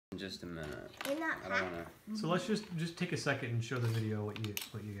just a minute. In that I pack. don't wanna. So let's just take a second and show the video what you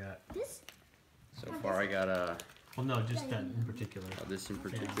got. This. So far, I got a. Well, no, just that in particular. This in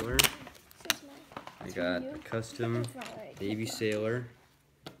particular. This is mine. I got a custom Navy Sailor,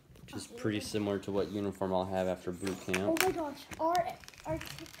 which is pretty similar to what uniform I'll have after boot Oh camp. my gosh, our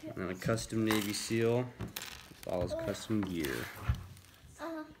ticket. And a custom Navy SEAL, with all his custom gear.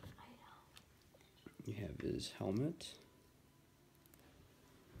 You have his helmet.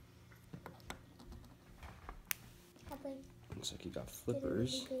 Looks like you got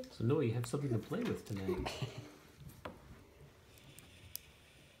flippers. So Noah, you have something to play with tonight.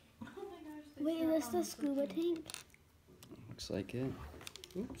 Wait, is this the scuba tank? Looks like it.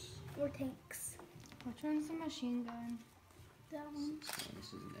 Oops. Or tanks? Which one's the machine gun? That one. So this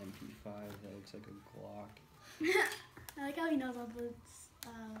is an MP5 that looks like a Glock. I like how he knows all the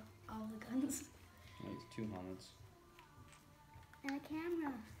guns. It's 2 helmets. And a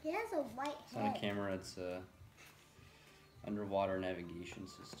camera. He has a white It's not a camera, it's a underwater navigation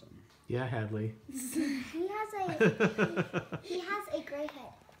system. Yeah, Hadley. He has a gray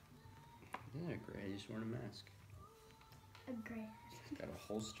head. Yeah, great. He's wearing a mask. A gray head. He's got a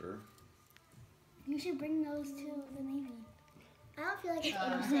holster. You should bring those to the Navy. I don't feel like it's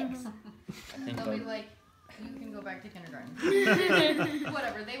 8 or 6. I think They'll like, be like, you can go back to kindergarten.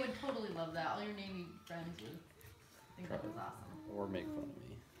 Whatever, they would totally love that. All your Navy friends would think that was awesome. or make fun of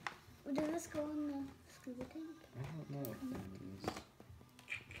me. Does this go in the scuba tank? I don't know what that is.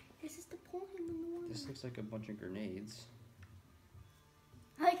 This is to pull him in the water. This looks like a bunch of grenades.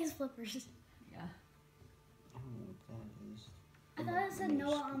 I like his flippers. Yeah. I don't know what that is. I thought it said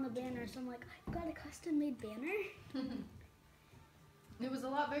Noah on the banner, so I'm like, you got a custom made banner? It was a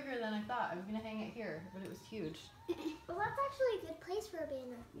lot bigger than I thought. I was gonna hang it here, but it was huge. Well, that's actually a good place for a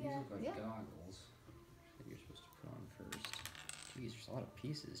banner. These look like Yeah. goggles that you're supposed to put on first. Jeez, there's a lot of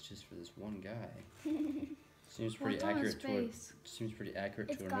pieces just for this one guy. Seems pretty What's on his accurate to a, face? seems pretty accurate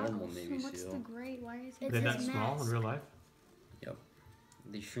It's to a normal goggles. Navy So what's the SEAL. grade? Why is it? It's They're that his small in mask. real life? Yep.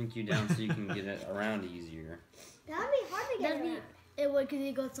 They shrink you down so you can get it around easier. That would be hard to get around. It would, because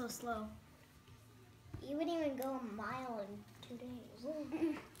you go so slow. You wouldn't even go a mile in 2 days.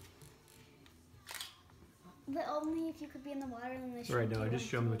 But only if you could be in the water and they Right, Noah, just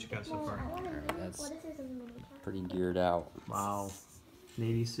show me what you got so far. That's What is this in the middle? pretty geared out. Wow.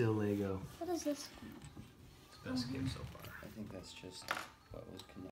 Navy SEAL Lego. What is this? It's best gift so far. I think that's just what was connected.